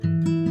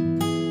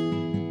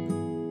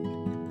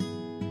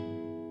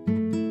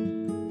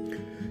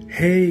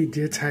Hey,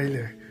 dear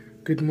Tyler.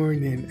 Good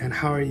morning, and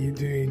how are you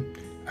doing?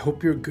 I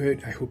hope you're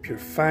good. I hope you're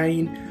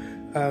fine.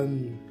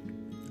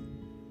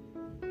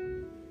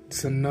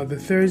 It's another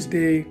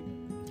Thursday.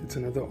 It's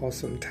another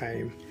awesome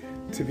time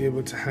to be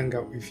able to hang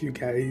out with you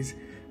guys.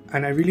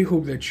 And I really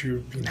hope that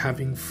you've been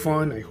having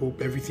fun. I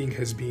hope everything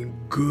has been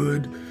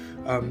good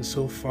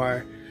so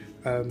far.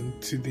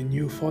 To the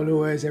new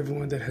followers,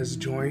 everyone that has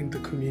joined the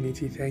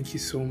community, thank you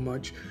so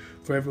much.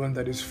 For everyone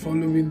that is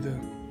following the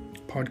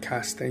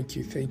podcast,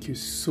 thank you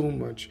so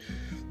much.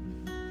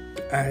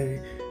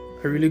 I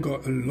really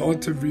got a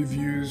lot of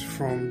reviews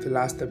from the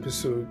last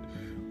episode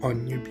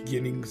on New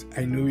Beginnings.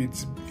 I know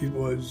it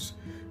was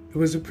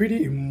a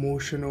pretty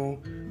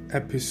emotional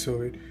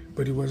episode,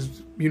 but it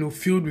was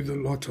filled with a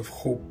lot of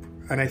hope,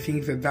 and I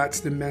think that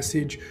that's the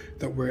message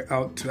that we're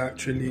out to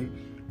actually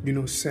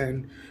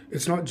send.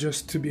 It's not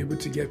just to be able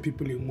to get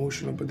people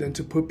emotional, but then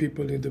to put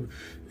people in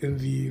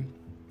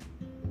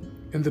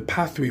the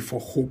pathway for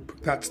hope.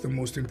 That's the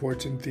most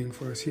important thing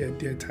for us here at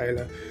Dear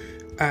Tyler.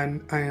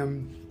 And I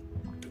am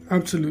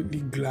absolutely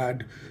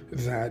glad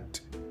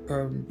that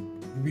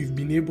we've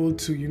been able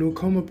to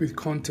come up with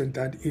content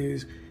that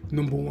is,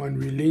 number one,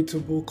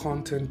 relatable,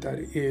 content that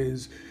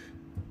is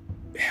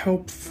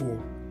helpful,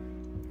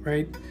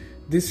 right?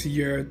 This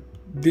year,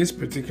 this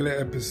particular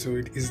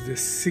episode is the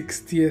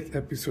 60th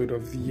episode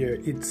of the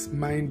year. It's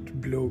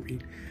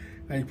mind-blowing.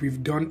 Like,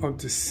 we've done up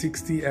to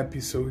 60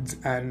 episodes,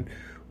 and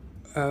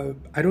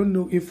I don't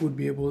know if we'll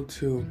be able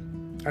to,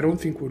 I don't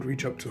think we'll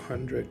reach up to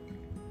 100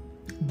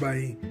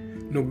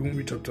 no, we won't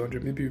reach up to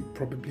 100, maybe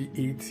probably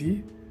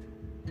 80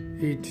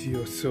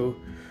 or so.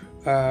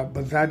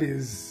 But that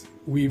is,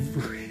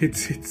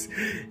 it's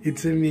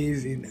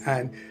amazing.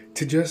 And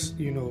to just,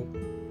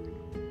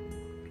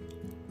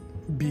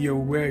 be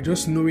aware,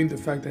 just knowing the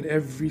fact that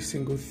every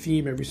single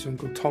theme, every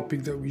single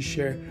topic that we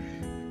share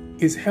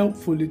is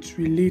helpful, it's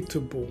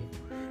relatable,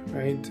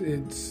 right?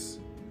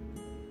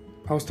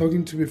 I was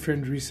talking to a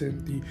friend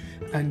recently,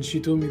 and she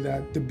told me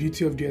that the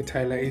beauty of Dear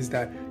Tyler is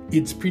that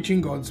it's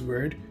preaching God's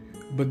word,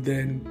 but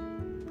then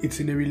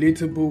it's in a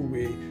relatable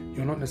way.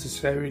 You're not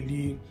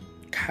necessarily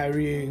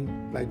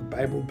carrying like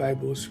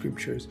Bible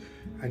scriptures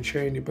and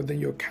sharing it, but then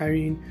you're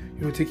carrying,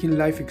 taking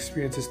life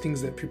experiences, things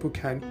that people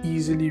can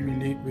easily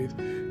relate with,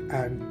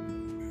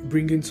 and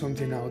bringing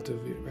something out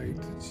of it, right?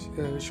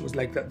 She was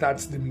like,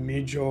 that's the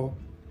major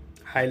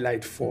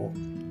highlight for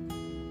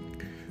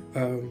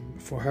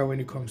her when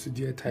it comes to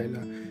Dear Tyler.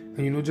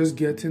 And just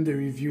getting the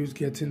reviews,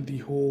 getting the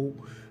whole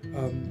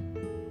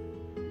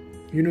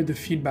the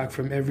feedback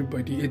from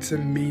everybody, it's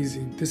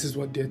amazing. This is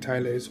what Dear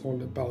Tyler is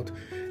all about,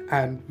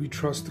 and we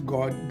trust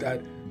God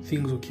that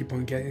things will keep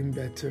on getting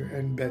better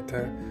and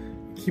better.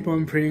 Keep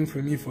on praying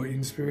for me for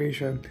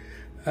inspiration.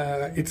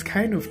 It's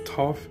kind of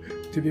tough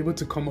to be able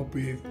to come up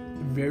with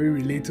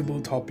very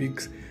relatable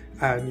topics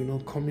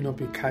and coming up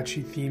with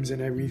catchy themes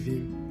and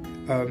everything.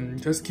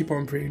 Just keep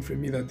on praying for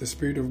me that the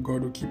Spirit of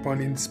God will keep on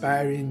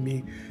inspiring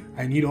me.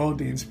 I need all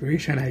the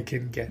inspiration I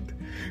can get,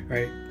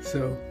 right?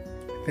 So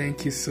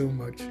thank you so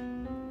much.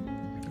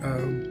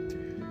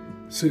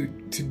 So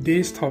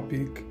today's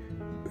topic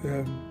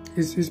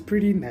is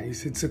pretty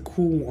nice. It's a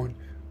cool one.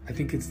 I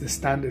think it's the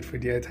standard for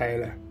Dear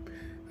Tyler,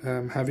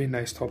 having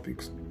nice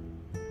topics.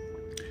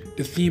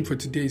 The theme for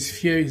today is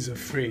Fear is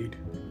Afraid.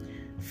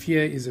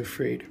 Fear is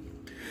afraid.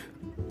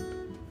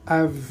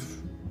 I've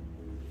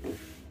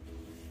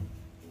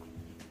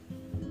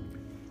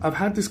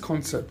had this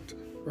concept,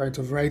 right,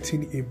 of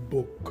writing a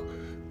book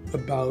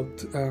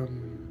about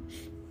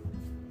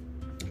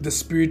the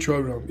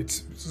spiritual realm.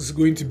 It's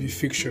going to be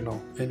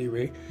fictional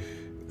anyway.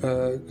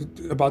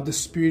 About the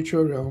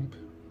spiritual realm.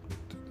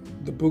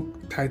 The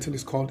book title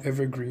is called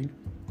Evergreen,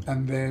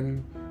 and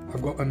then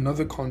I've got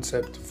another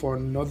concept for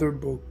another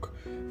book.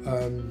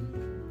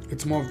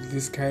 It's more of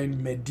this kind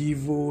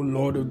medieval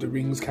Lord of the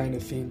Rings kind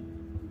of thing,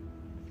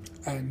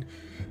 and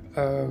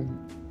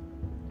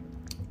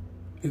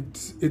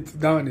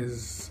that one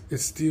is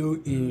still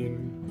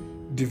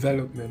in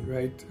development,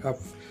 right?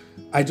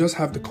 I just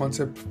have the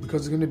concept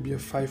because it's going to be a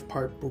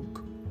 5-part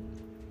book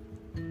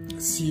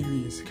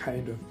series,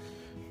 kind of.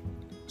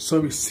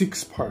 Sorry,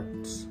 6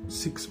 parts.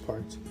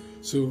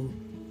 So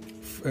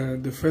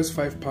the first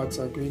 5 parts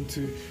are going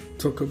to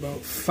talk about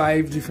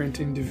 5 different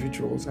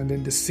individuals, and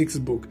then the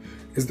 6th book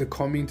is the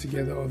coming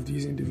together of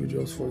these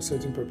individuals for a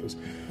certain purpose.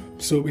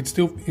 So it's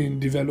still in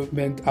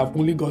development. I've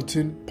only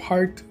gotten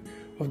part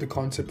of the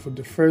concept for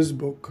the first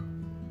book,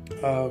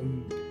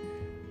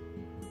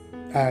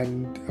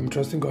 and I'm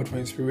trusting God for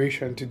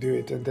inspiration to do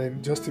it, and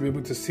then just to be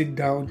able to sit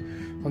down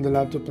on the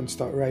laptop and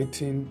start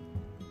writing,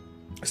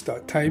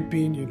 start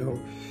typing,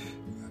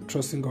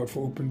 trusting God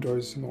for open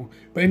doors,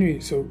 But anyway,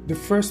 so the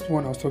first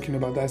one I was talking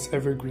about, that's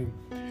Evergreen.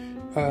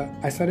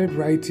 I started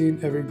writing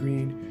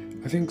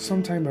Evergreen, I think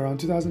sometime around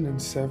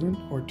 2007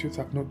 or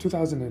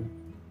 2008,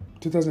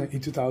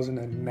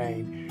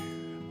 2009.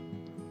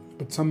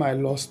 But somehow I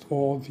lost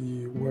all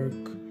the work.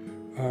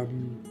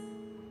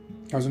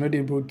 I was not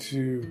able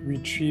to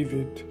retrieve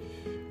it,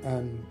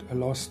 and I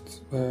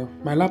lost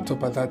my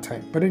laptop at that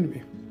time. But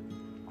anyway,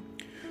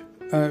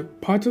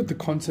 part of the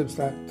concepts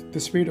that the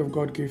Spirit of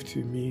God gave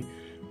to me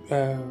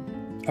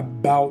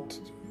about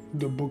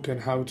the book and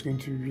how it's going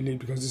to relate,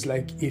 because it's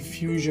like a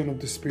fusion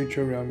of the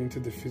spiritual realm into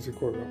the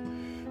physical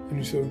realm.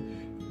 And so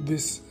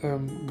this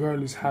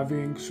girl is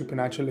having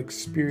supernatural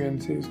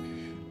experiences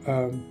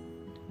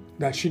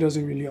that she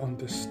doesn't really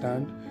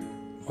understand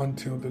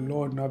until the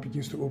Lord now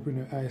begins to open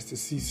her eyes to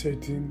see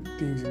certain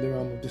things in the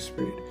realm of the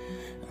Spirit.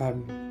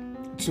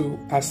 So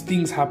as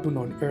things happen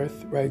on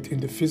earth, right, in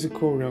the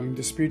physical realm, in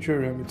the spiritual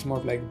realm, it's more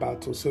of like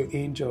battle. So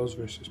angels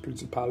versus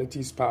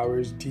principalities,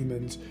 powers,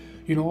 demons,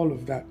 all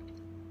of that.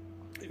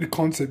 The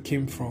concept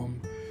came from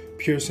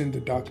Piercing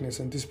the Darkness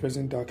and This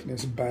Present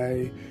Darkness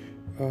by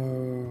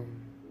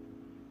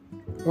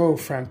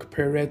Frank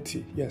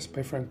Peretti. Yes,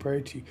 by Frank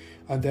Peretti.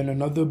 And then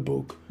another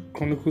book,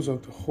 Chronicles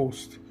of the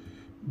Host,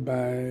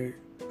 by,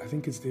 I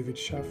think it's David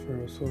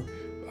Schaffer. So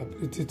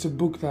it's a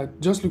book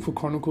that, just look for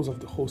Chronicles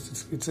of the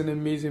Host. It's an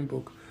amazing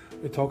book.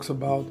 It talks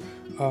about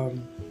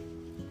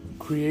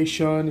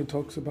creation. It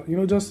talks about,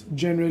 just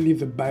generally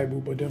the Bible,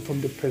 but then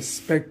from the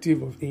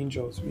perspective of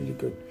angels. Really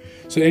good.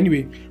 So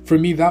anyway, for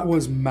me, that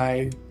was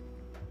my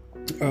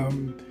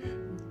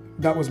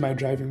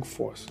driving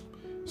force.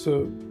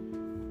 So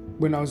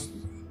when I was,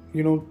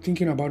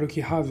 thinking about,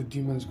 okay, how are the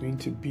demons going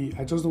to be?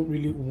 I just don't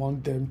really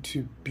want them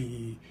to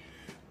be,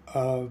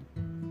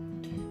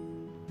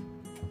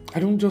 I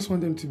don't just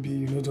want them to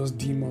be, just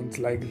demons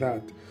like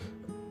that.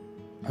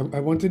 I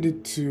wanted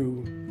it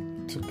to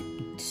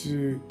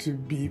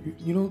be,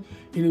 in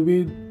a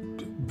way,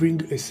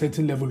 bring a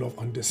certain level of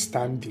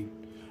understanding,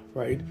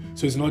 right?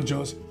 So it's not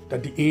just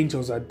that the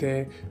angels are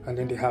there and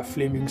then they have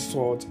flaming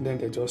swords and then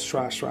they just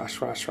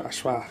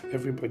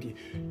everybody,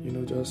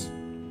 just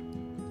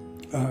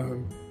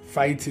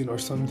fighting or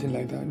something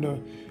like that.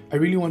 No, I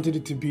really wanted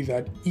it to be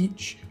that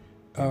each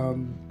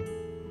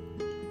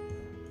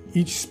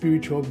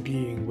spiritual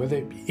being, whether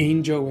it be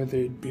angel, whether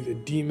it be the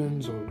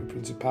demons or the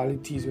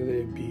principalities, whether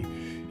it be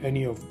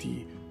any of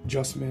the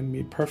just men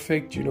made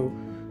perfect,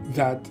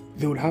 that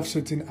they would have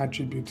certain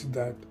attributes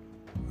that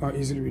are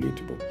easily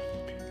relatable.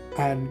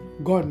 And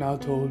God now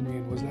told me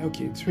and was like,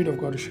 okay, the Spirit of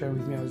God is sharing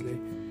with me. I was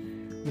like,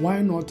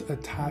 why not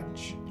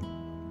attach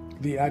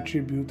the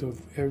attribute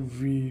of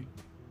every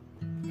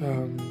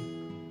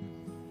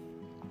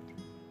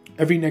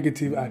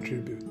negative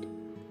attribute,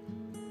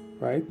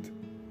 right,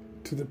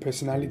 to the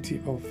personality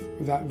of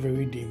that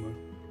very demon?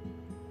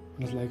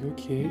 I was like,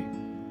 okay.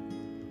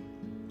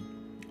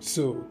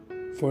 So,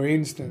 for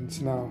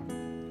instance, now,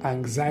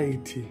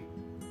 anxiety,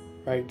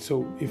 right?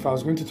 So, if I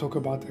was going to talk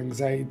about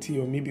anxiety,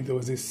 or maybe there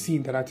was a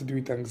scene that had to do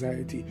with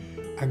anxiety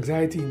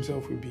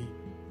himself would be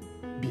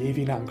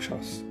behaving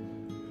anxious.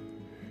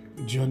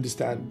 Do you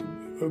understand?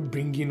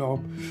 Bringing up,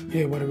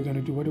 hey, what are we going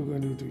to do? What are we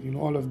going to do?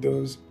 All of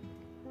those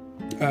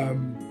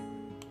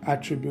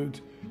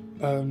attributes.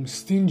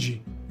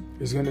 Stingy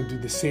is going to do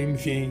the same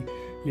thing,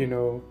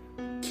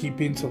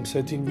 keeping some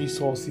certain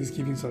resources,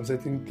 keeping some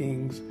certain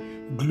things.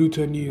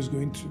 Gluttony is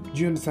going to,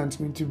 do you understand? It's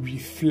going to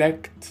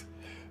reflect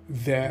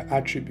their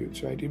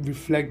attributes, right? It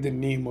reflect the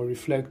name or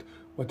reflect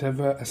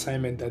whatever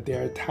assignment that they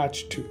are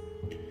attached to.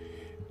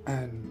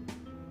 And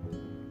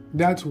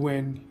that's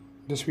when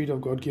the Spirit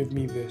of God gave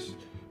me this.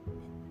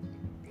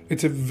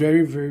 It's a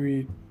very,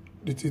 very,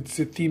 it's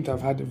a theme that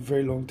I've had a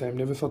very long time.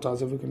 Never thought I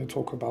was ever going to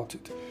talk about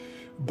it.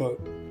 But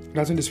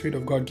that's when the Spirit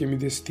of God gave me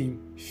this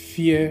theme.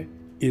 Fear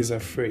is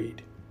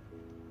afraid.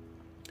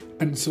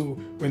 And so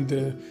when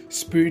the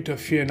spirit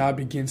of fear now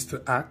begins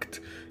to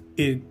act,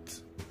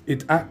 it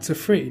acts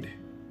afraid,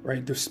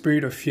 right? The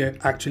spirit of fear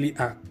actually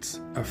acts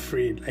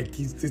afraid, like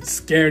it's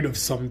scared of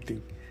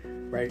something,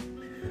 right?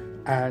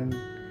 And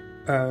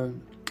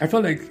I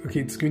felt like,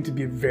 okay, it's going to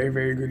be a very,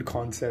 very good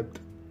concept.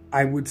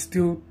 I would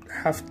still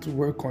have to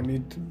work on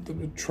it,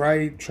 try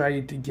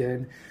it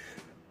again.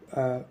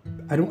 I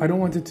don't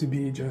want it to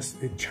be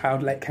just a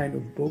childlike kind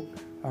of book.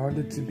 I want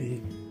it to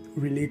be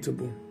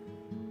relatable.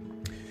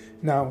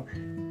 Now,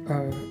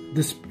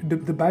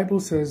 the Bible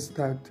says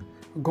that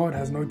God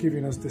has not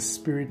given us the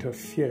spirit of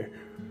fear.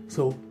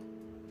 So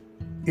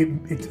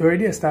it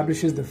already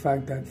establishes the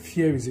fact that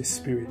fear is a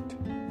spirit.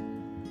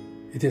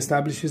 It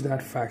establishes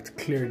that fact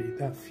clearly,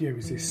 that fear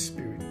is a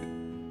spirit.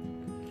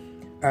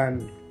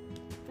 And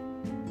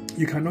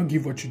you cannot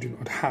give what you do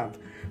not have.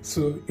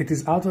 So it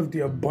is out of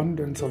the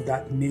abundance of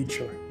that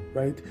nature,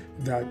 right,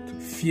 that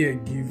fear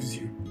gives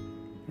you,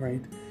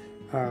 right?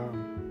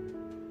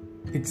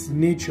 Its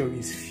nature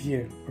is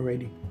fear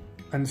already.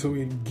 And so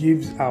it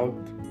gives out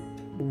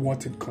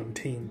what it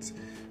contains,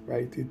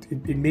 right?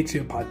 It makes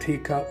you a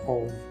partaker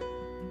of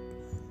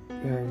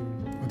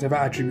whatever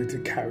attribute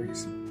it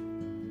carries.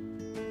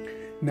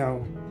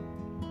 Now,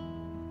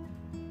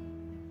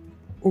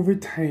 over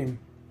time,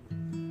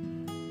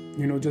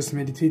 just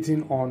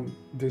meditating on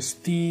this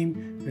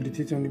theme,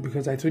 meditating on it,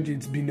 because I told you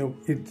it's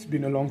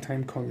been a long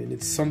time coming.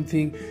 It's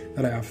something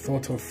that I have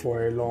thought of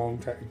for a long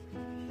time.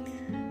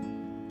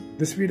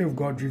 The Spirit of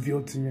God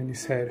revealed to me, and He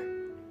said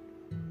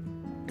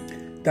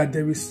that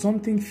there is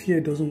something fear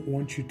doesn't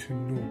want you to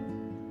know.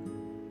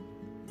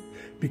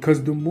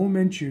 Because the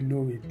moment you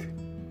know it,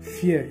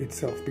 fear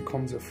itself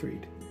becomes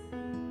afraid.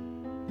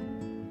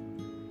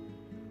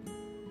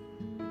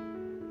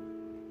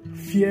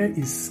 Fear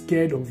is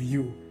scared of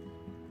you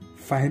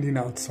finding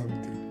out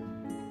something.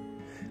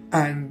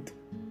 And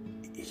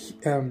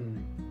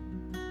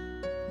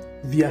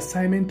the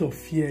assignment of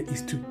fear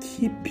is to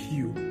keep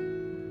you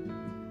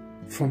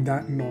from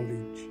that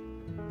knowledge.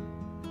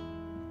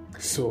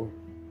 So,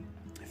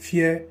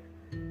 fear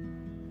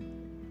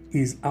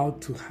is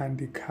out to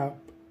handicap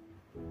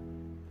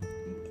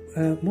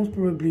most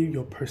probably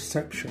your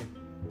perception,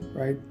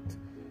 right?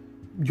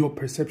 Your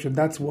perception,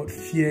 that's what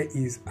fear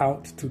is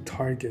out to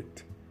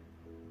target.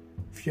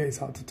 Fear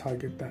is out to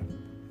target that.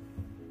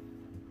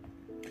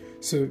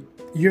 So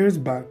years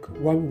back,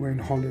 while we were in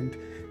Holland,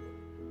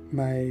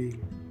 my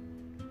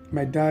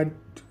dad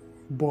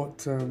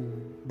bought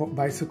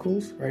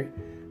bicycles, right,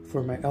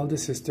 for my elder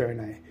sister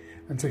and I.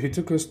 And so he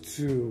took us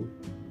to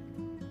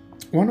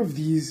one of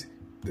these,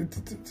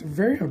 it's a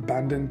very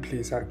abandoned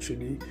place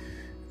actually.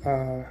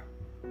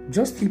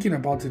 Just thinking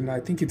about it now, I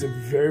think it's a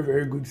very,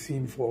 very good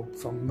scene for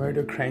some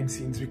murder crime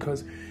scenes,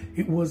 because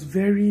it was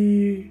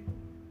very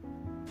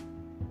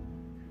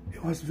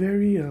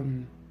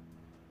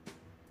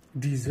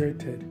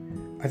deserted.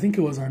 I think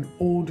it was an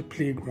old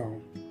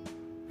playground,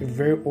 a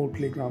very old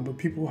playground, but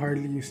people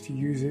hardly used to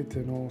use it,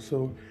 and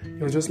also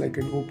it was just like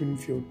an open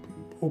field,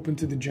 open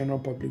to the general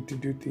public to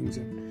do things.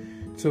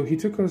 And so he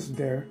took us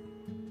there,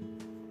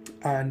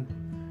 and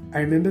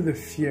I remember the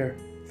fear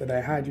that I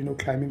had,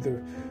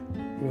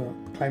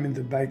 climbing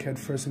the bike head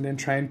first and then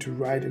trying to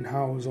ride, and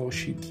how I was all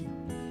shaky.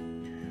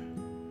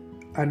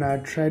 And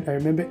I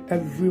remember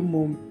every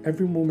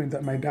moment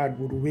that my dad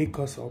would wake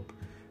us up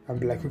and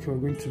be like, okay, we're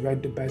going to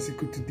ride the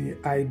bicycle today.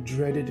 I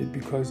dreaded it,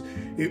 because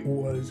it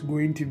was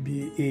going to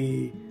be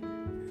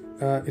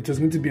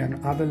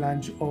an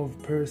avalanche of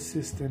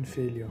persistent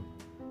failure.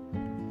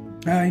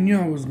 I knew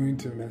I was going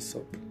to mess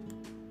up.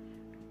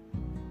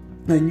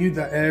 I knew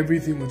that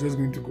everything was just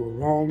going to go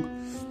wrong.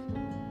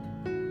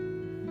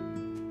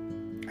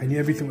 I knew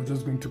everything was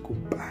just going to go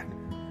bad.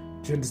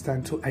 Do you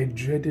understand? So I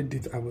dreaded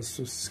it. I was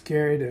so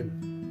scared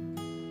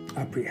and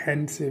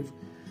apprehensive.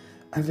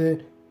 And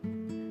then,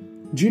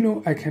 do you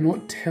know, I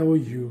cannot tell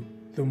you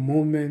the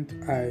moment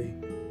I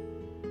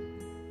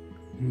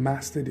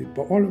mastered it,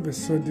 but all of a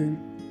sudden,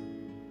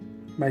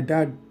 my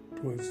dad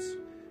was,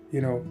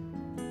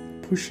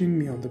 pushing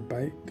me on the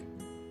bike,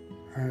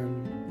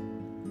 and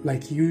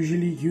like he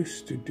usually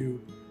used to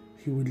do,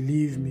 he would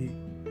leave me.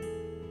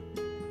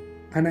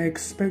 And I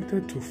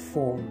expected to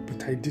fall,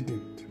 but I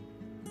didn't.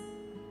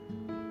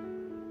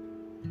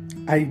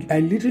 I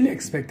literally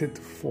expected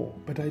to fall,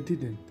 but I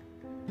didn't.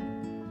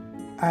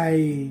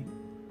 I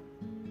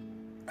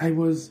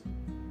was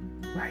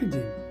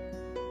riding.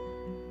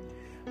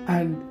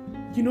 And,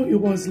 it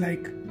was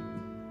like,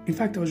 in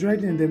fact, I was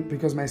riding, and then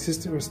because my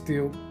sister was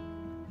still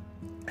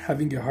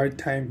having a hard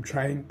time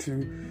trying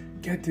to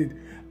get it,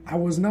 I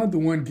was now the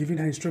one giving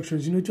her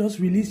instructions, just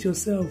release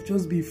yourself,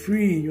 just be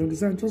free, you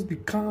understand, just be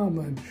calm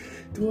and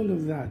do all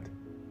of that.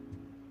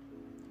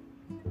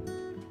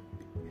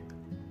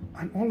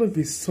 And all of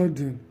a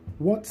sudden,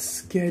 what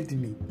scared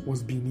me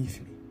was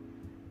beneath me.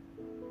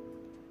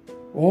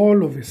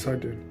 All of a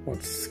sudden,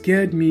 what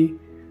scared me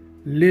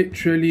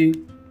literally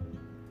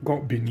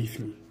got beneath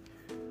me.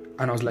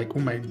 And I was like, oh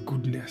my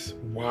goodness,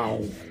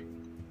 wow.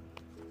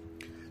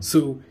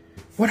 So,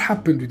 what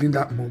happened within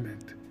that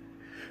moment?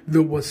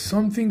 There was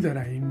something that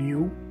I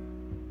knew,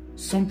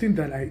 something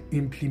that I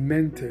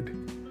implemented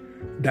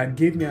that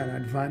gave me an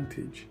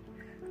advantage.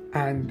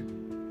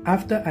 And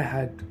after I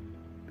had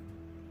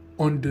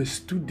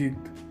understood it,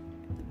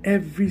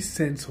 every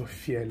sense of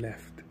fear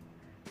left.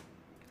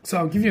 So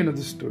I'll give you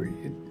another story.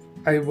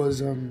 I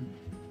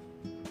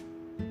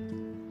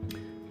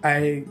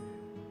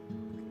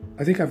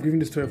think I've given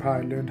the story of how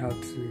I learned how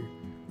to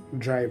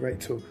drive,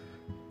 right? So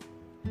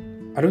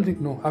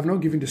I've not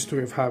given the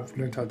story of how I've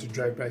learned how to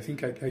drive, but I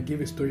think I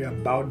gave a story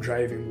about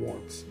driving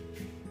once.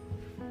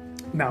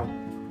 Now,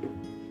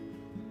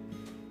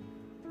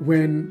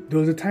 when there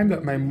was a time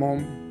that my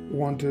mom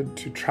wanted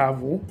to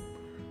travel,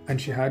 and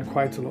she had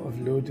quite a lot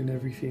of load and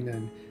everything,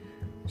 and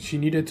she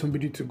needed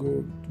somebody to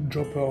go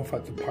drop her off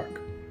at the park.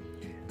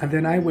 And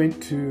then I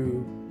went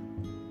to,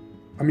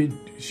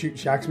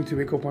 she asked me to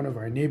wake up one of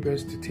our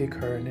neighbors to take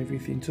her and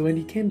everything. So when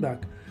he came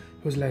back,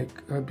 he was like,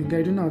 Binga,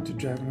 I don't know how to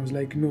drive. And I was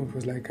like, no. He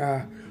was like,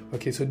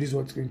 okay, so this is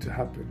what's going to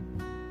happen.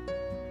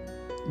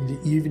 In the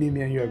evening,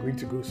 me and you are going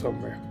to go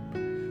somewhere.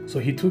 So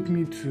he took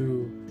me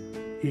to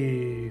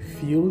a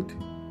field,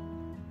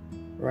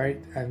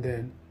 right? And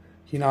then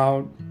he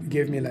now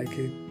gave me like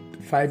a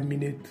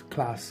 5-minute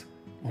class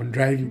on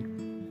driving.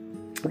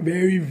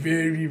 Very,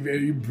 very,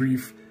 very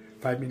brief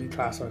 5-minute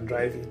class on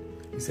driving.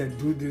 He said,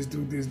 do this,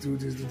 do this, do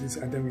this, do this.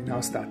 And then we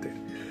now started.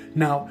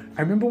 Now,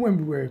 I remember when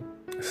we were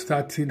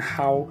starting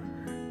how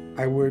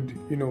I would,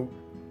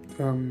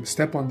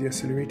 step on the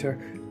accelerator,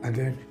 and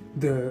then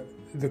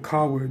the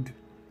car would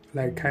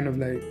kind of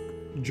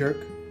jerk,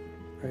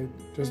 right?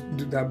 Just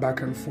do that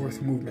back and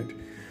forth movement.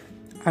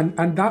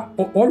 And that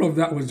all of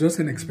that was just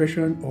an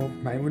expression of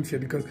my own fear,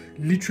 because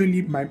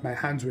literally my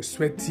hands were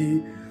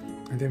sweaty,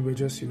 and then we're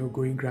just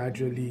going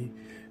gradually,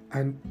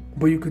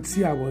 but you could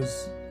see I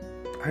was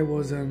there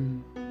was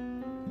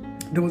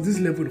this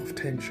level of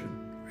tension,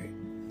 right?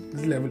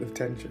 This level of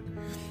tension.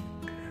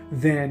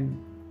 Then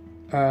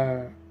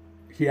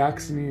he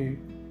asked me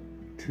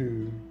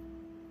to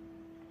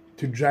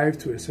drive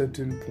to a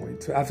certain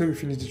point. So after we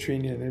finished the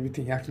training and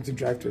everything, he asked me to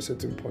drive to a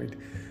certain point.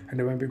 And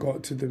then when we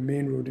got to the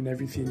main road and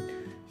everything,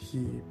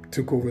 he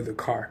took over the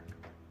car.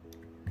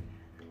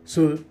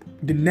 So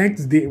the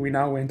next day we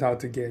now went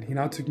out again. He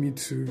now took me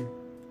to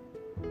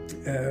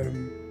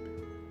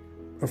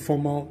the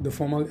formal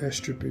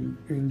airstrip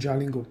in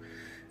Jalingo.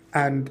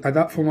 And at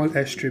that formal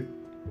airstrip,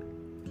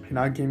 he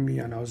now gave me,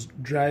 and I was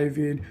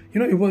driving.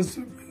 It was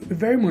a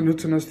very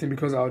monotonous thing,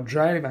 because I'll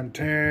drive and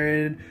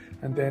turn,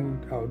 and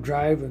then I'll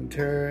drive and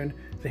turn.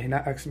 Then he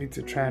now asked me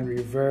to try and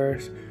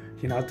reverse.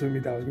 He now told me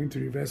that I was going to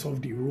reverse off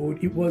the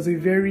road. It was a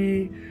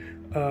very,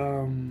 it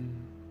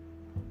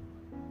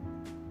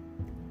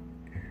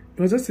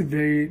was just a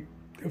very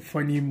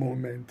funny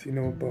moment,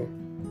 but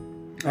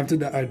after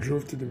that I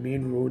drove to the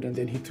main road, and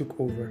then he took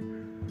over.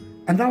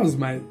 And that was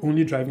my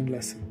only driving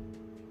lesson,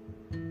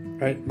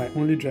 right? My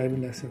only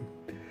driving lesson.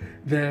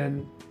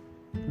 Then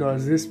there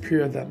was this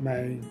period that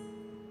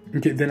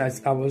then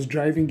I was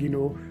driving,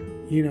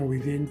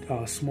 within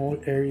a small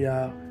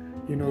area,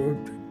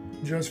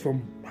 just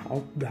from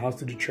the house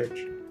to the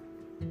church.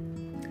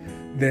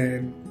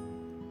 Then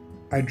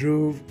I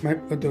drove,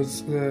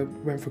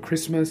 went for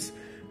Christmas,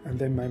 and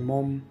then my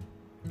mom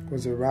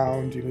was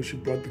around, she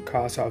brought the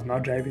car, so I was now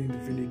driving in the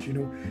village.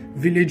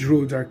 Village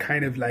roads are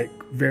kind of like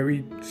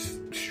very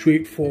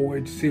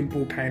straightforward,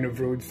 simple kind of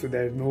roads, so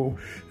there's no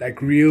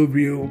like real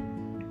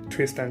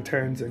twists and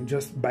turns and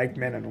just bike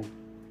men and all.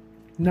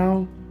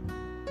 Now,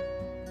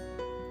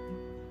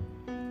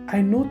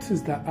 I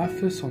noticed that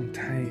after some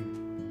time,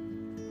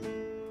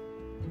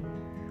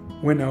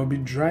 when I'll be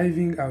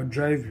driving, I'll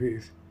drive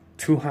with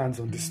two hands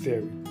on the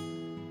steering.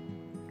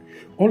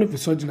 All of a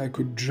sudden, I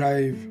could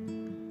drive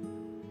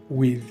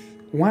with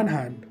one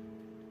hand.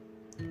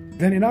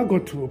 Then it now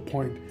got to a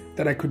point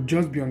that I could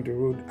just be on the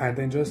road and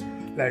then just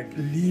like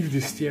leave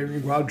the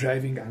steering while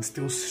driving and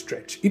still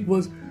stretch.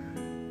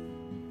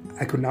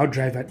 I could now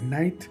drive at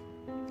night.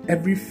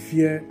 Every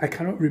fear, I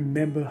cannot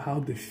remember how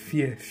the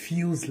fear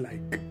feels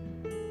like.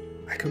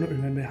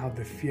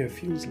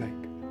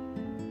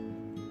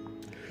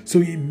 So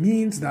it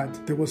means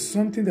that there was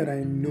something that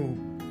I know,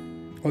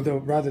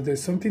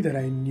 there's something that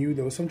I knew,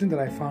 there was something that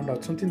I found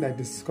out, something that I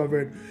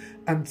discovered,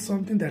 and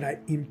something that I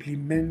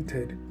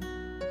implemented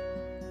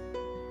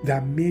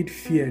that made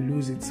fear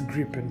lose its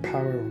grip and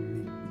power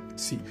on me.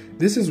 See,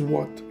 this is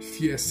what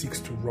fear seeks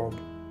to rob.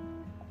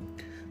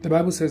 The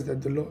Bible says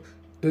that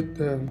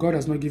God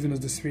has not given us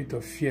the spirit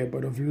of fear,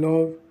 but of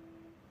love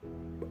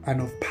and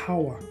of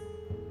power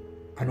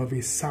and of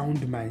a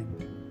sound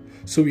mind.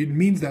 So it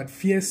means that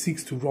fear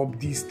seeks to rob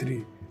these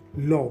three.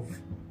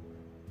 Love.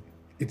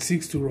 It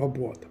seeks to rob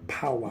what?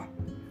 Power.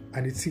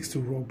 And it seeks to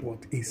rob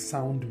what? A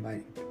sound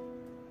mind.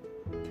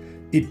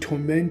 It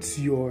torments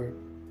your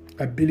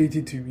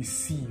ability to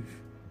receive.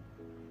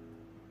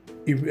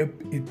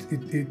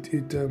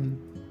 It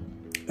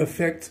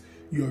affects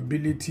your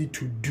ability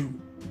to do.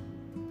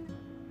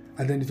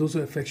 And then it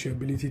also affects your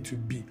ability to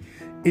be.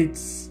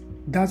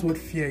 That's what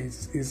fear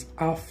is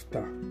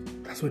after.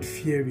 That's what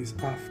fear is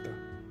after.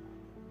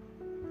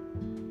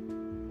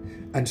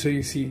 And so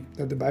you see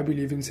that the Bible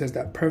even says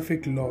that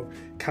perfect love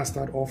casts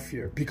out all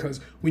fear. Because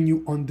when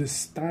you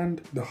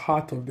understand the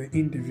heart of the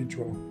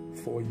individual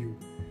for you,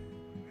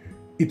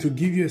 it will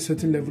give you a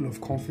certain level of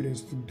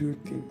confidence to do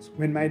things.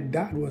 When my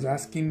dad was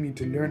asking me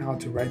to learn how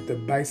to ride the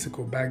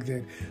bicycle back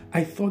then,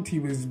 I thought he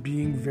was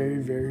being very,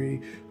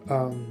 very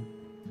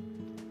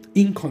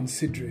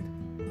inconsiderate.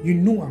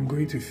 I'm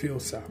going to fail,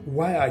 sir.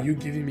 Why are you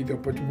giving me the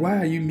opportunity? Why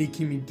are you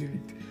making me do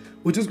it?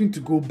 We're just going to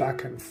go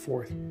back and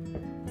forth.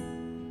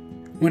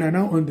 When I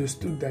now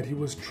understood that he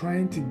was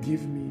trying to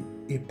give me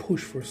a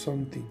push for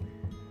something,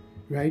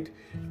 right?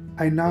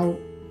 I now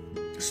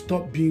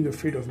stopped being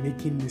afraid of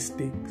making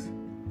mistakes.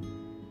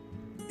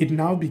 It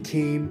now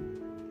became,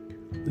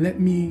 let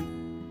me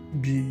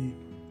be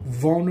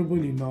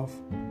vulnerable enough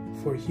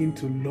for him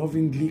to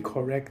lovingly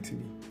correct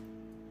me.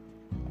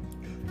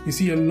 You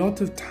see, a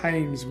lot of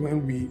times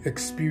when we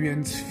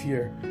experience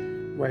fear,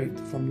 right,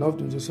 from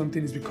loved ones or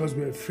something, is because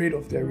we're afraid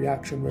of their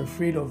reaction. We're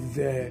afraid of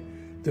the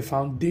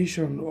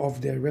foundation of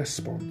their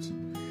response.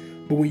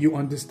 But when you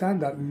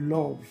understand that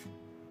love,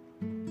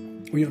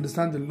 when you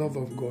understand the love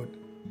of God,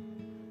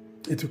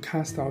 it will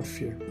cast out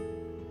fear.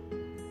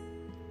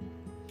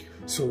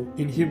 So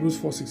in Hebrews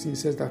 4:16 it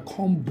says that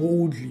come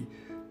boldly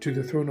to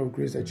the throne of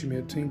grace that you may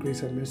obtain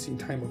grace and mercy in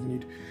time of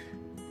need.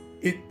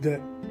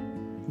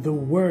 The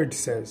word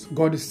says,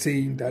 God is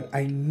saying that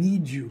I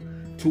need you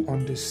to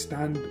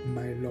understand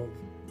my love.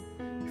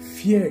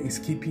 Fear is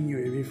keeping you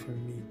away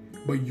from me,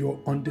 but your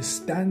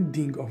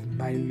understanding of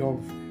my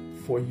love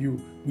for you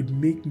would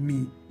make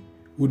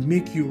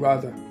you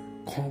rather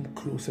come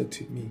closer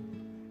to me.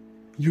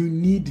 You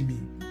need me.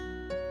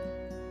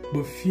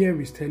 But fear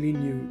is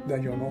telling you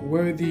that you're not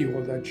worthy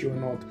or that you're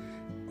not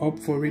up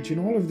for it,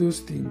 all of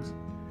those things.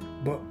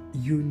 But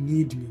you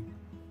need me.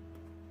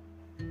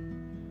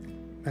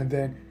 And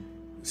then,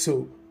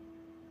 so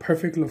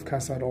perfect love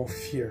casts out all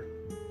fear.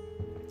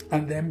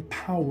 And then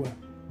power,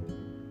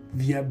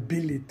 the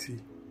ability.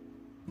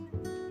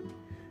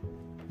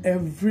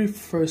 Every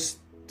first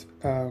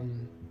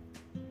time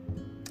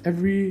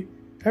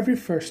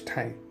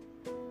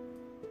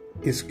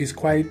is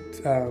quite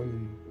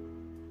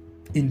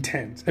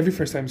intense. Every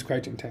first time is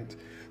quite intense.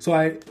 So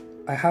I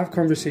have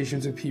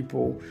conversations with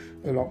people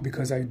a lot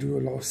because I do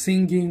a lot of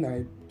singing.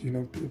 I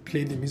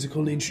play the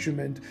musical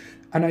instrument,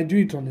 and I do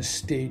it on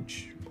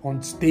stages,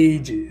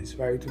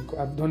 right?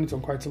 I've done it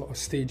on quite a lot of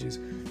stages.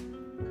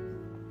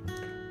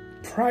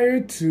 Prior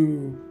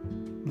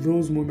to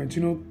those moments,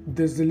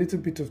 there's a little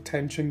bit of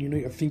tension.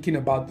 You're thinking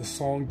about the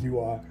song, you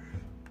are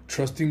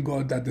trusting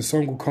God that the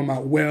song will come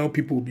out well,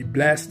 people will be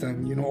blessed,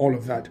 and all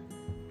of that.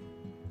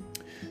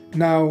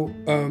 Now,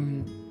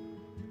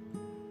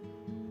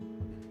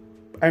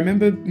 I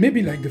remember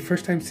maybe like the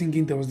first time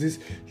singing, there was this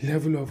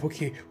level of,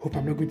 okay, hope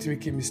I'm not going to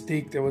make a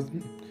mistake.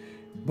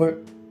 But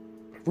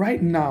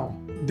right now,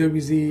 there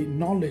is a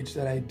knowledge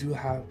that I do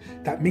have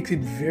that makes it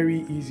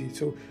very easy.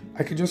 So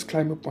I could just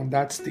climb up on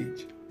that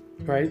stage,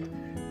 right?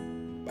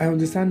 I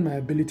understand my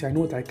ability. I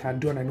know what I can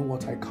do and I know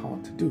what I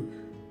can't do.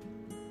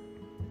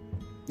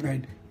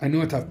 Right? I know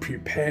what I've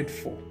prepared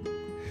for.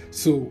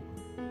 So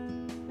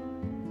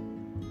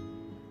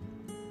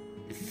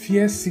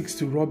fear seeks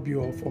to rob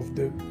you of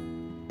the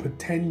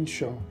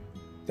potential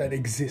that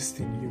exists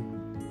in you.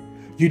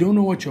 You don't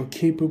know what you're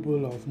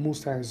capable of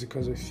most times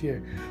because of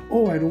fear.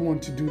 Oh, I don't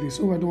want to do this.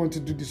 Oh, I don't want to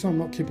do this. Oh, I'm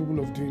not capable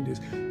of doing this.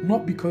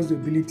 Not because the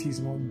ability is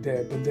not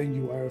there, but then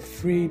you are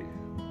afraid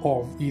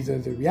of either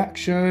the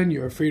reaction,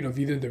 you're afraid of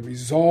either the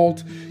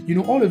result.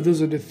 All of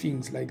those are the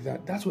things like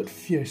that. That's what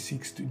fear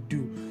seeks to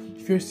do.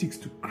 Fear seeks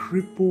to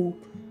cripple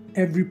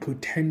every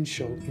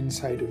potential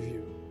inside of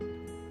you.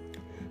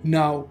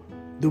 Now,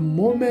 the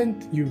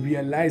moment you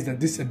realize that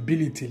this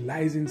ability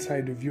lies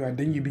inside of you and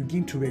then you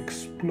begin to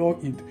explore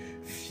it,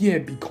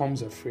 fear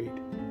becomes afraid.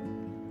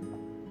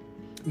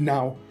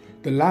 Now,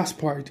 the last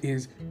part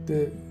is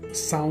the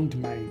sound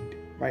mind,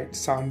 right?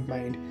 Sound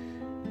mind.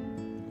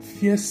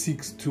 Fear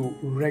seeks to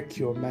wreck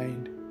your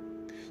mind.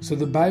 So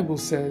the Bible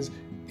says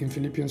in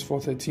Philippians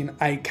 4:13,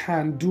 I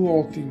can do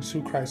all things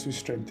through Christ who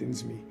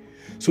strengthens me.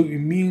 So it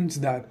means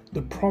that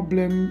the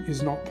problem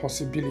is not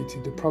possibility.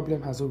 The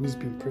problem has always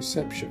been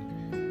perception.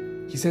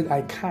 He said,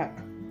 I can.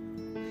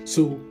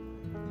 So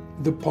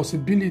the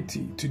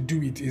possibility to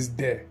do it is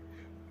there.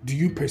 Do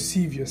you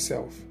perceive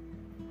yourself?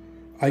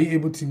 Are you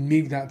able to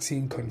make that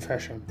same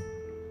confession?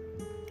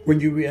 When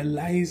you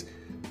realize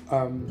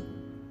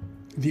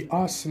the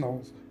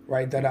arsenals,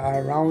 right, that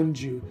are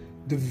around you,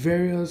 the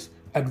various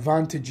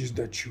advantages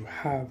that you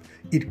have,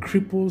 it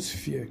cripples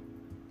fear.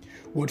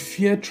 What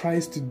fear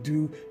tries to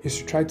do is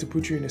to try to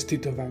put you in a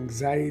state of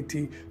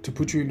anxiety, to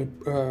put you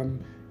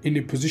in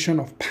a position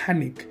of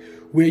panic,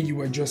 where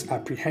you are just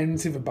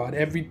apprehensive about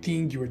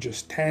everything, you are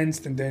just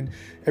tensed, and then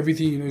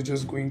everything is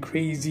just going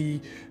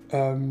crazy.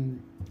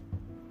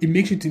 It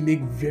makes you to make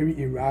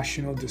very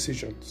irrational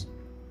decisions.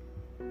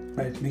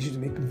 Right? It makes you to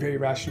make very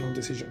rational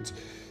decisions.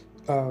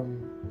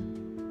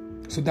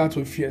 So that's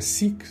what fear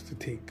seeks to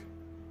take.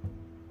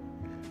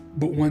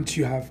 But once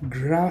you have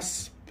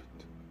grasped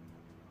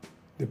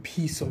the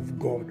peace of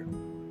God,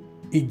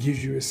 it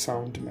gives you a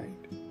sound mind.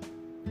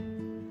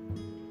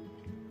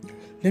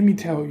 Let me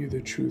tell you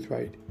the truth,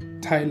 right?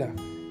 Tyler,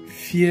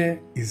 fear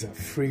is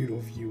afraid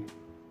of you.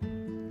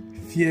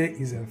 Fear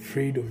is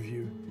afraid of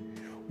you.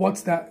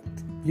 What's that?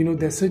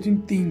 There's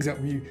certain things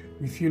that we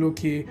feel,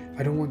 okay,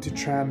 I don't want to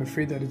try. I'm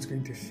afraid that it's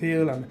going to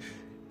fail. And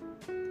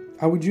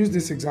I would use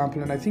this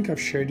example, and I think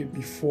I've shared it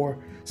before,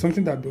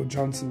 something that Bill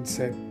Johnson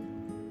said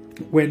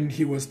when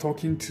he was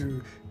talking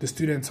to the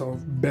students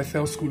of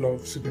Bethel School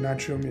of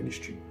Supernatural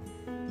Ministry.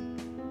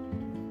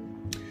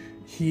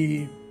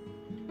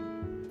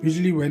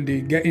 Usually when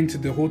they get into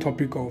the whole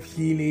topic of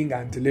healing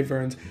and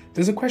deliverance,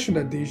 there's a question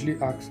that they usually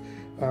ask.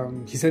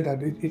 He said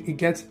that it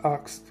gets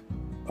asked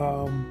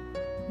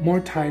more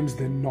times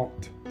than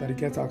not.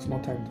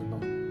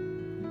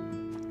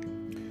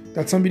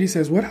 That somebody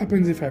says, what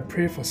happens if I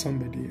pray for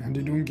somebody and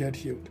they don't get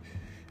healed?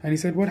 And he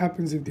said, what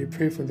happens if they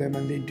pray for them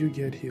and they do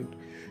get healed?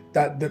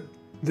 That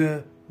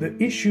the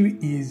issue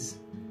is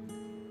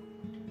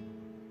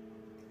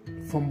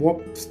from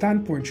what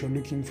standpoint you're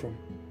looking from.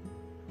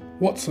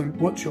 What's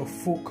your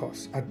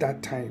focus at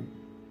that time?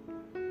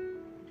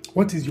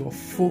 What is your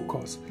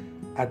focus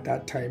at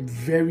that time?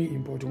 Very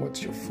important.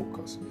 What's your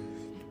focus?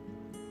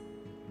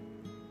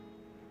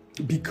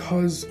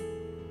 Because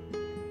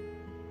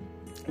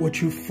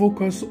what you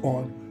focus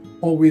on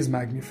always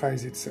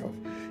magnifies itself.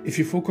 If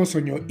you focus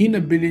on your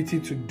inability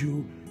to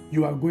do,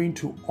 you are going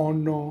to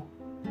honor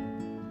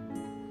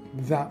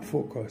that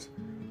focus.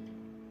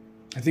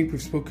 I think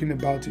we've spoken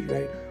about it,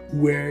 right?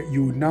 Where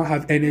you now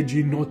have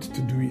energy not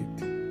to do it.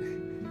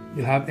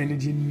 You'll have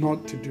energy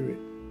not to do it.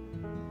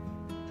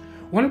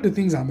 One of the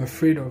things I'm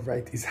afraid of,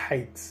 right, is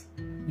heights.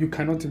 You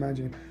cannot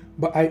imagine.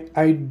 But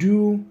I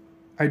do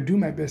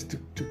my best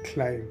to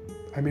climb.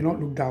 I may not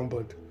look down,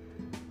 but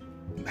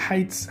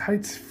heights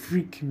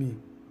freak me.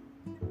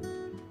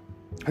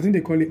 I think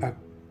they call it,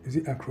 is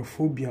it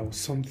acrophobia or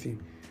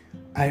something?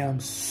 I am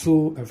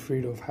so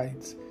afraid of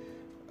heights.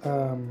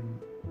 When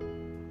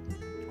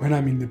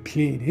I'm in the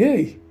plane,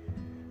 hey,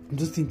 I'm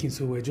just thinking,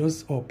 so we're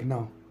just up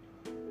now.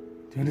 Do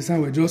you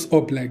understand? We're just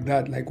up like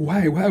that. Like,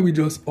 why are we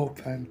just up?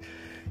 And,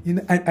 you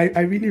know, I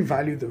really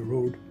value the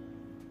road.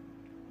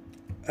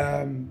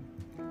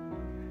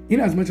 In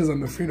as much as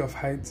I'm afraid of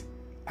heights,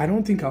 I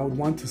don't think I would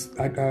want to.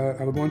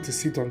 I would want to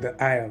sit on the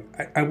aisle.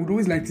 I would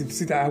always like to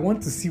sit. I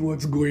want to see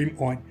what's going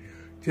on.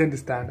 Do you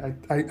understand?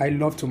 I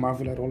love to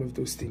marvel at all of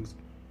those things.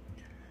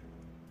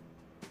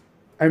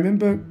 I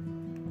remember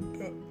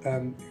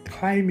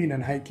climbing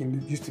and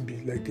hiking used to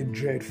be like a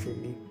dread for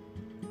me.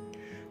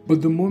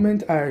 But the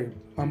moment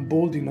I'm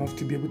bold enough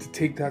to be able to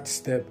take that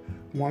step,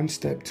 1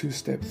 step, 2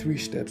 steps, 3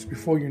 steps,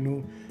 before you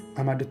know,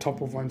 I'm at the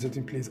top of one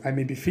certain place. I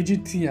may be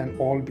fidgety and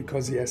all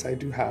because, yes, I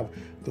do have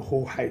the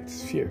whole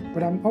heights fear,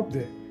 but I'm up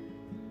there.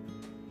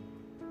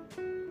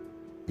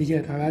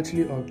 Yet I'm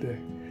actually up there.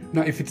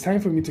 Now, if it's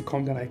time for me to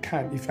come down, I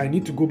can. If I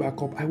need to go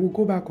back up, I will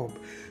go back up,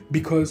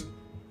 because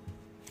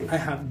I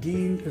have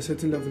gained a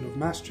certain level of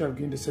mastery. I've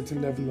gained a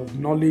certain level of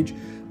knowledge.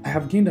 I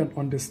have gained an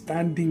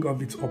understanding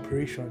of its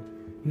operation.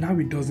 Now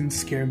it doesn't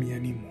scare me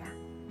anymore.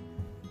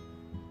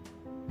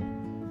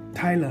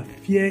 Tyler,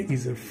 fear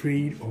is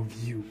afraid of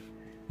you.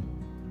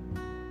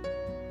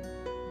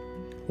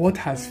 What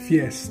has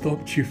fear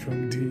stopped you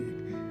from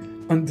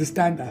doing?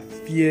 Understand that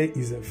fear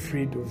is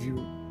afraid of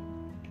you.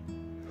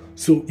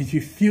 So if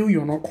you feel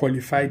you're not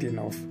qualified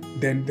enough,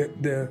 then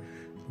the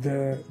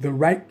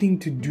right thing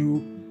to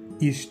do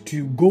is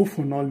to go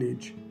for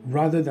knowledge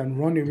rather than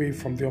run away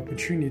from the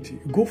opportunity.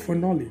 Go for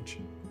knowledge.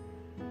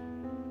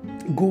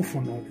 Go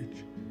for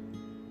knowledge.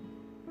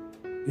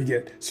 You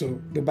get?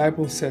 So the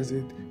Bible says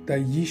it,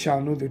 that ye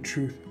shall know the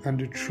truth, and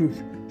the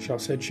truth shall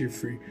set you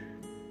free.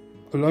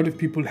 A lot of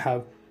people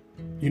have,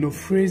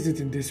 phrased it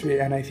in this way,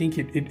 and I think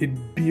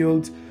it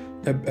builds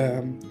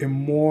a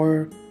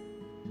more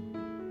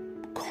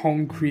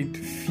concrete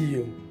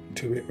feel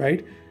to it, right?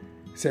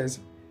 It says,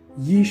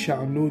 ye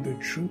shall know the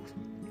truth,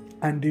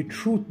 and the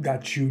truth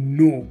that you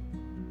know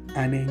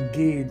and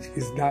engage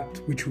is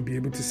that which will be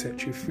able to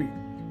set you free.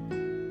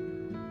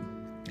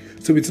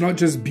 So it's not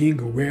just being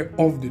aware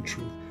of the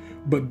truth,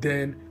 but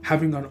then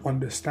having an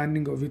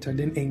understanding of it and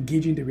then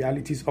engaging the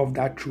realities of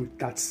that truth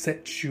that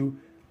sets you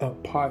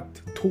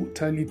apart.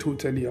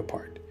 Totally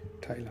apart,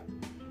 Tyler.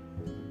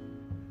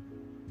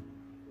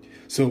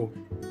 So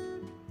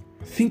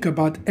think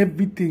about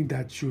everything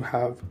that you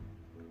have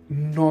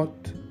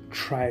not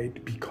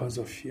tried because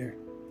of fear.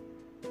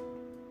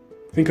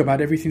 Think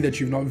about everything that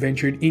you've not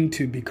ventured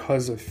into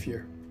because of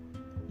fear.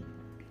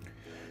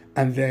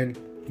 And then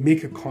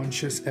make a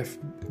conscious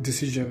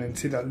decision and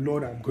say that,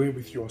 Lord, I'm going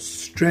with your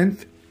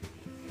strength.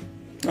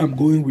 I'm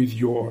going with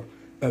your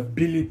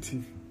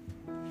ability.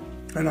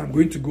 And I'm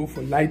going to go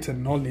for light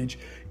and knowledge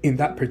in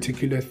that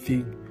particular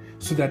thing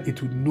so that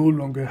it would no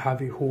longer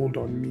have a hold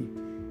on me.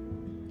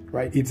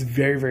 Right? It's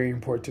very, very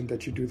important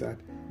that you do that.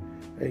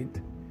 Right?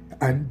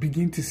 And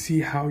begin to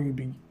see how you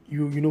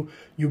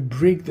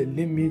break the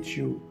limits.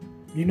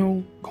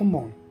 Come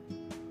on.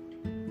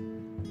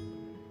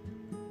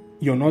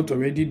 You're not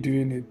already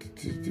doing it.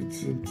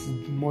 It's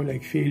more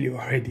like failure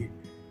already.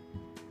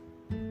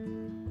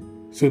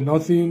 So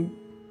nothing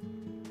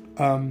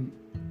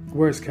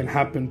worse can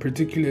happen,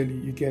 particularly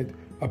you get,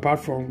 apart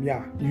from,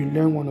 you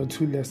learn 1 or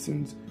 2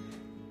 lessons,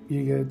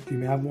 you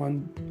may have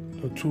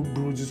 1 or 2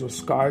 bruises or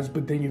scars,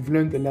 but then you've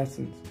learned the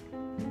lessons.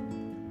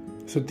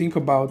 So think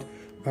about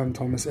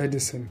Thomas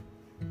Edison,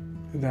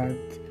 that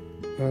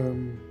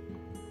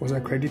was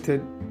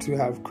accredited to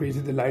have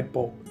created the light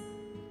bulb.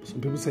 Some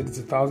people said it's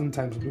 1,000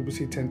 times, some people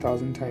say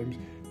 10,000 times.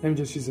 Let me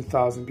just use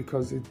 1,000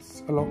 because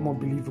it's a lot more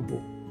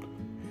believable.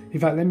 In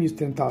fact, let me use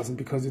 10,000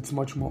 because it's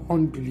much more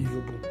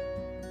unbelievable.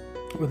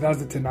 But that's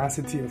the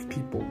tenacity of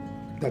people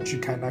that you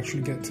can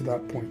actually get to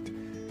that point.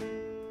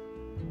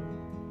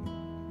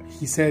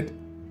 He said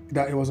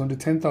that it was on the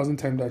 10,000th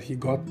time that he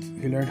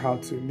learned how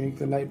to make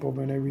the light bulb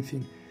and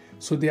everything.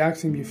 So they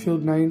asked him, you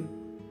failed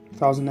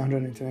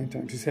 9,999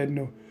 times. He said,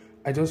 no,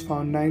 I just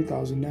found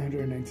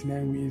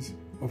 9,999 ways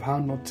of how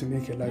not to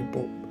make a light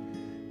bulb.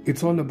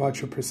 It's all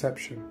about your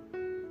perception.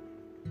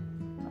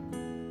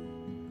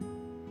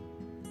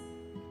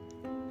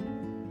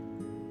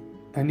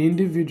 An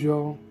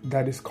individual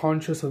that is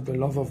conscious of the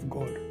love of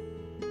God,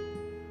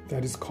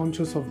 that is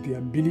conscious of the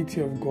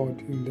ability of God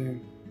in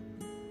them,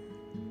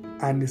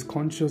 and is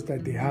conscious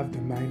that they have the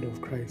mind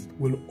of Christ,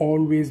 will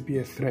always be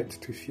a threat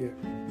to fear.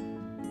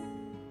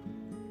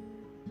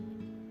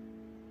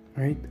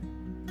 Right?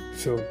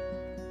 So,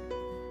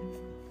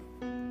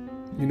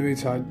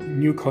 it's our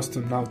new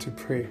custom now to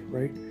pray,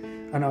 right?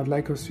 And I'd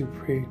like us to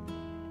pray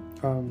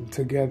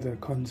together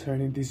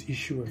concerning this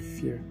issue of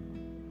fear.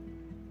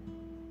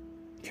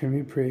 Can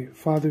we pray?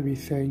 Father, we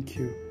thank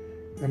you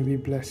and we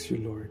bless you,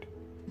 Lord.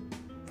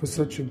 for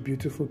such a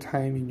beautiful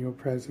time in your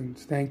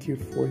presence. Thank you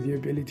for the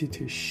ability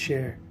to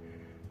share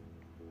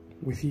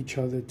with each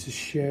other, to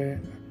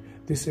share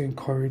this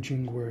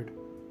encouraging word.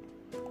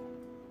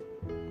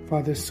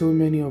 Father, so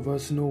many of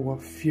us know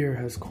what fear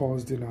has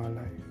caused in our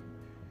life.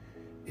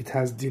 It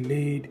has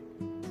delayed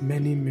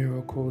many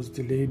miracles,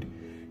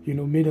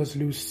 made us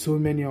lose so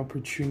many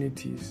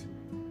opportunities.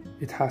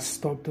 It has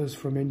stopped us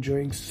from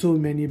enjoying so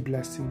many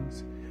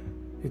blessings.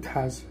 It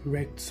has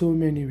wrecked so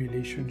many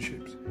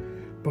relationships.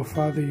 But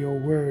Father, your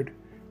word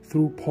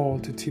through Paul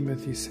to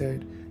Timothy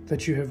said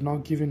that you have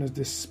not given us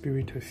the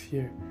spirit of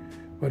fear,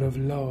 but of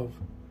love,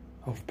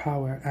 of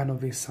power, and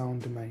of a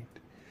sound mind.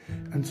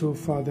 And so,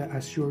 Father,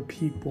 as your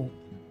people,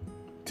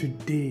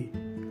 today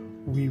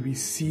we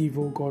receive,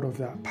 O God, of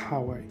that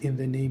power in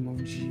the name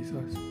of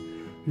Jesus.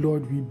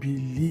 Lord, we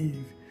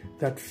believe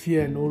that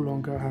fear no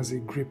longer has a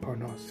grip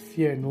on us.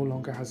 Fear no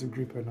longer has a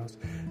grip on us.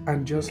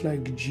 And just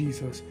like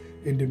Jesus,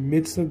 in the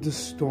midst of the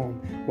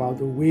storm, while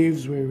the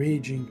waves were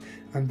raging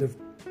and the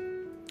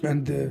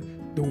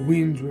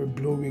winds were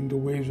blowing, the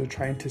waves were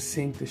trying to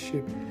sink the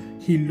ship,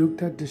 he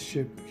looked at the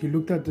ship, he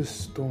looked at the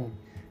storm,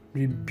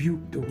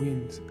 rebuked the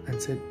winds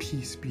and said,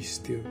 "Peace, be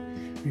still."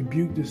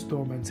 Rebuked the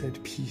storm and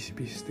said, "Peace,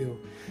 be still."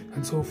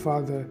 And so,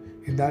 Father,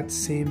 in that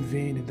same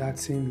vein, in that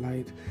same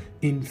light,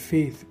 in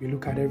faith, we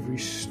look at every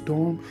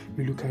storm,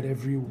 we look at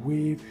every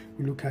wave,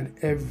 we look at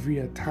every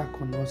attack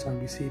on us,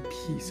 and we say,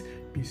 "Peace,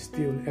 be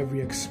still."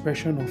 Every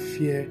expression of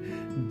fear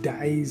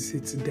dies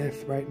its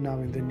death right now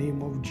in the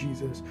name of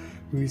Jesus.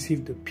 We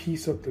receive the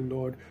peace of the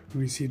Lord,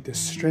 we receive the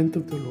strength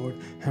of the Lord,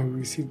 and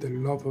we receive the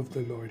love of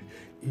the Lord.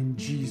 In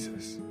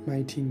Jesus'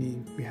 mighty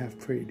name we have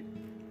prayed.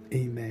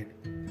 Amen.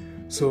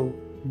 So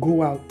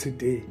go out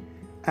today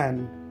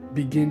and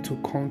begin to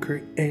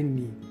conquer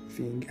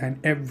anything and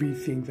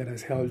everything that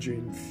has held you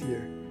in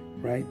fear,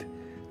 right?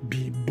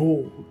 Be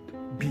bold,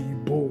 be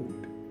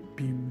bold,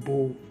 be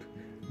bold,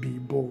 be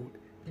bold.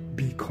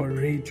 Be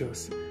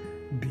courageous,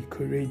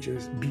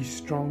 be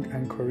strong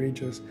and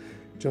courageous,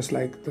 just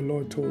like the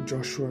Lord told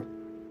Joshua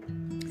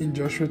in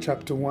Joshua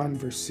chapter 1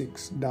 verse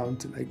 6 down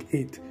to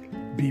 8.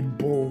 Be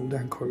bold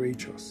and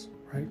courageous,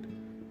 right?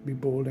 Be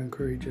bold and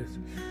courageous.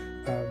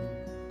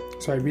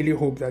 So I really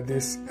hope that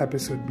this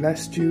episode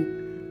blessed you.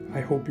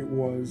 I hope it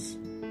was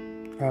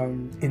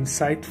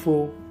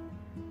insightful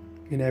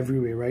in every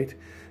way, right?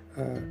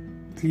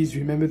 Please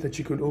remember that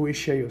you could always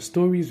share your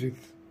stories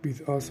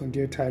with us on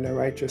Dear Tyler,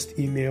 right? Just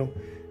email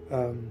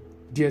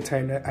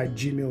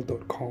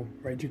deartyler@gmail.com,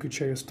 right? You could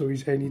share your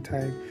stories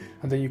anytime,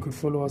 and then you could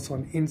follow us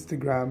on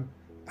Instagram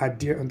at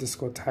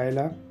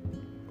dear_Tyler,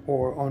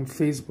 or on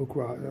Facebook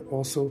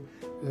also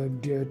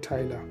Dear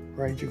Tyler,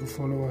 right? You could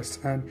follow us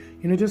and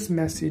just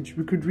message.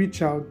 We could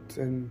reach out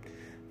and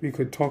we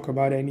could talk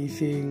about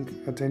anything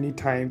at any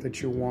time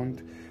that you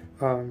want,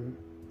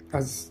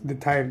 as the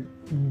time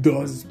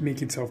does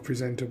make itself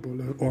presentable,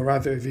 or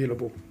rather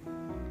available,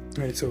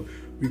 right? So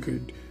we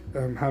could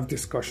have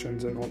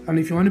discussions and all. And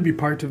if you want to be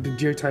part of the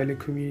Dear Tyler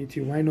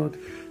community, why not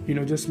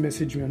just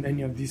message me on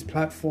any of these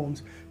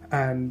platforms,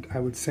 and I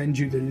would send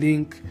you the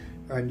link,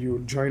 and you'll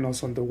join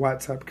us on the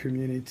WhatsApp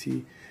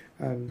community.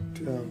 And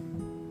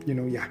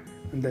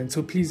and then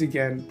so please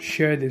again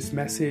share this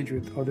message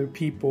with other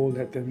people,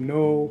 let them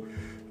know.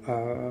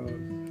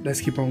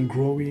 Let's keep on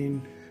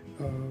growing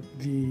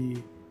the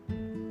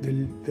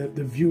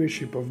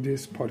viewership of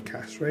this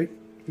podcast, right?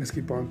 Let's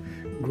keep on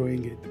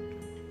growing it.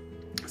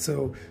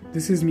 So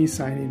this is me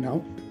signing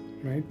out,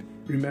 right?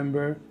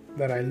 Remember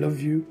that I love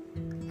you,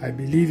 I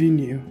believe in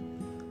you,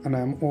 and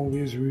I'm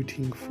always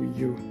rooting for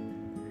you.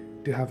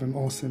 To have an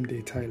awesome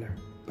day, Tyler.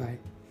 Bye.